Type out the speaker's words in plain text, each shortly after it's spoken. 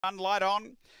Light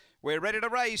on. We're ready to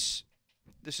race.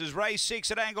 This is race 6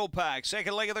 at Angle-Park.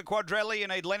 Second leg of the quadrella. You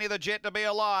need Lenny the Jet to be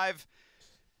alive.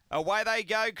 Away they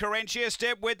go. Carentia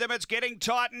step with them. It's getting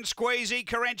tight and squeezy.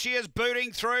 Carentia's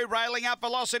booting through, railing up.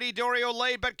 Velocity Dory will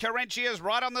lead, but Carentia's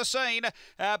right on the scene.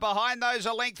 Behind those,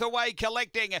 a length away,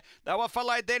 collecting. They were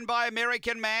followed then by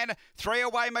American Man. 3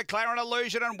 away, McLaren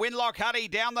Illusion and Winlock Huddy.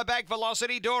 Down the back,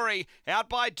 Velocity Dory. Out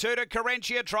by 2 to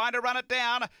Carentia, trying to run it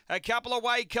down. A couple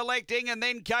away, collecting, and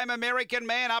then came American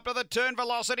Man up to the turn.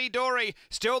 Velocity Dory,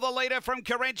 still the leader from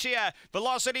Carentia.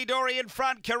 Velocity Dory in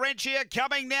front. Carentia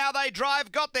coming now. They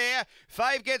drive, got there.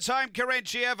 Fave gets home,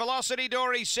 Carentia. Velocity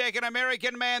Dory second,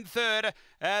 American Man third.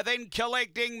 Then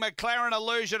collecting McLaren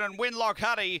Illusion and Winlock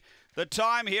Huddy. The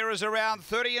time here is around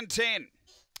 30 and 10.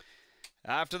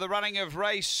 After the running of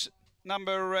race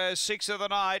number 6 of the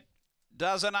night,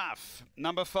 does enough.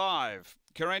 Number 5,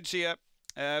 Carentia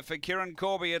for Kieran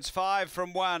Corby. It's 5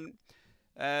 from 1.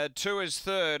 2 is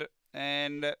third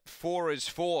and 4 is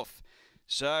fourth.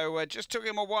 So it just took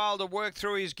him a while to work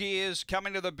through his gears.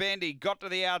 Coming to the bend, he got to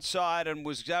the outside and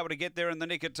was able to get there in the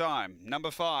nick of time.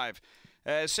 Number 5.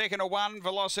 Second to 1,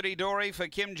 Velocity Dory for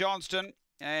Kim Johnston.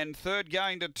 And third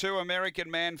going to 2, American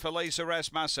Man for Lisa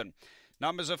Rasmussen.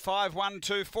 Numbers are 5, 1,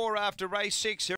 2, 4 after race 6.